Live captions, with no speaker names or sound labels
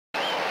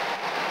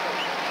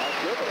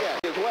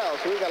As well,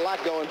 so we've got a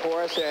lot going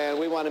for us, and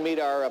we want to meet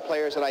our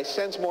players, and I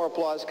sense more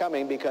applause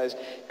coming because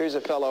here's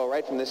a fellow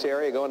right from this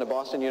area going to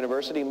Boston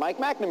University, Mike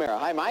McNamara.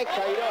 Hi, Mike.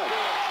 How you doing?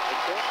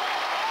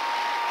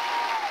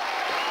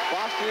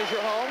 Boston is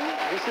your home?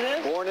 Yes, it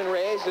is. Born and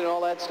raised and all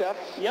that stuff?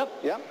 Yep.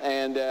 Yep.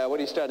 And what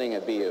are you studying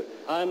at BU?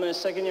 I'm a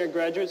second-year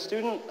graduate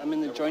student. I'm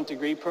in the joint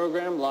degree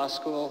program, law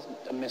school,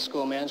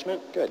 school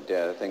management. Good.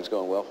 Things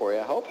going well for you,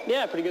 I hope?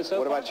 Yeah, pretty good so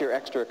What far. about your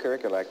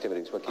extracurricular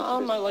activities? What keeps you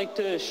busy? I like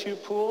to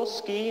shoot pool,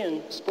 ski,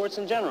 and sports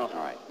in general. All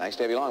right. Nice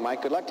to have you along,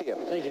 Mike. Good luck to you.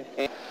 Thank you.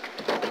 And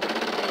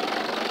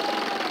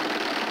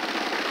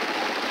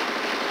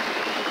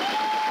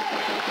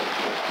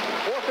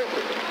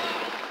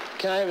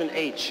Can I have an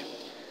H?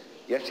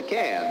 yes, you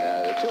can.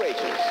 The two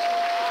H's.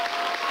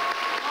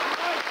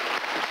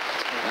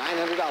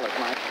 $900,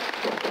 Mike.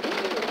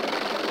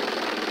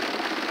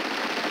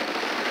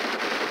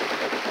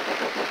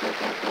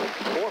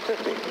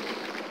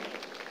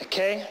 $450. A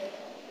K?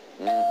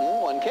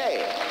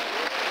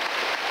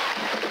 $1K.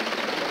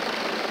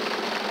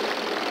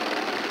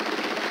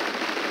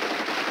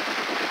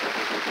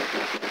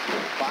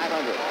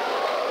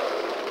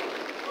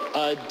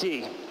 $500.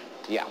 D.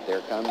 Yeah,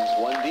 there comes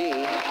 1D.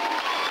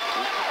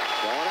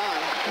 Going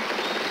on.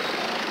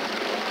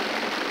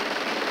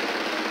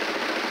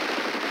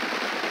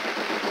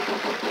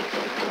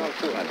 Oh,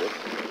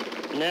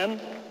 200. An M?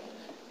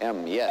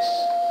 M, yes.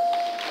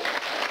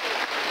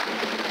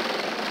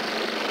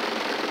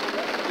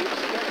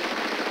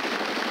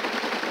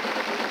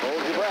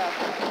 Hold your breath.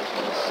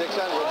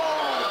 600.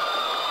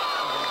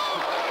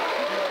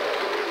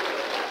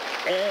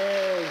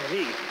 V.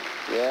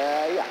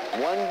 Yeah.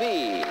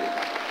 1V.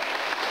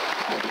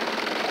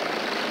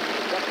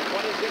 Up to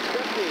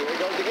 2650. Here it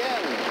goes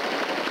again.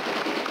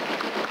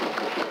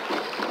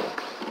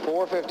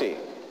 450.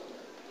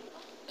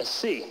 A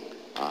C.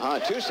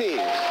 Two C's.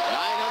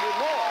 900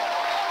 more.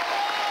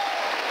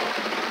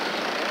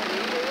 And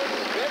he is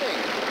spinning.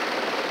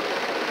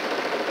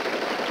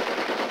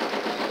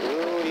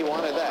 Ooh, he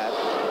wanted that.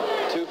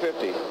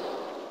 250.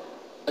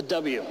 A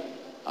W.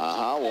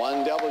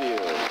 1W.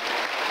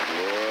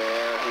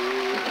 There he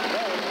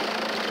goes.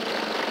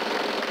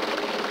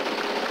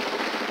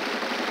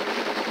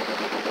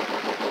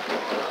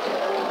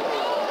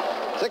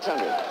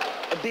 600.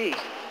 A B.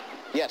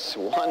 Yes,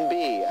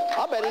 1B.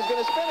 I'll bet he's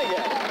going to spin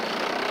again.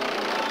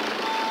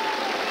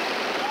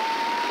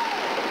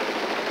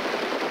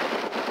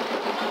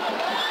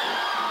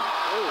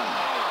 Ooh.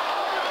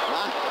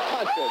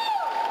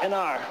 900. An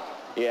R.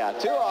 Yeah,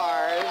 2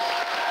 R's.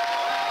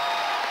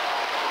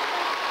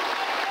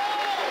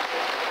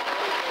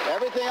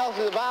 Everything else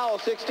is a vowel.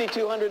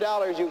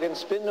 $6,200. You can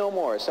spin no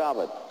more. Solve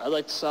it. I'd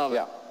like to solve it.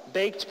 Yeah.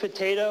 Baked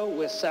potato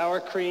with sour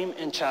cream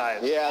and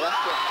chives. Yeah, that's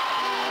good.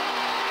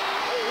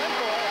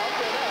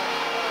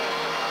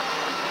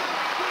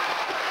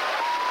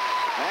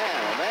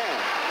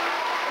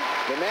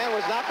 The man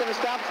was not going to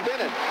stop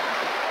spinning.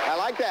 I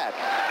like that.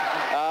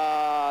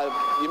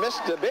 You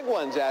missed the big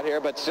ones out here,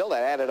 but still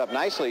that added up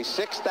nicely.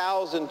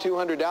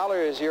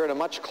 $6,200. You're in a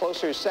much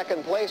closer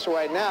second place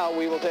right now.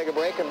 We will take a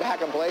break and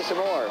back and play some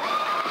more.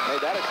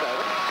 Made that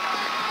exciting.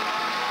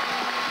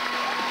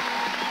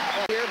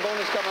 Here,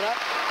 bonus coming up.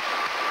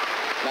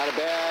 Not a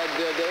bad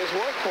day's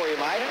work for you,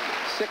 Mike.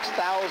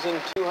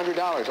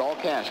 $6,200, all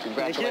cash.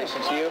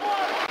 Congratulations to you.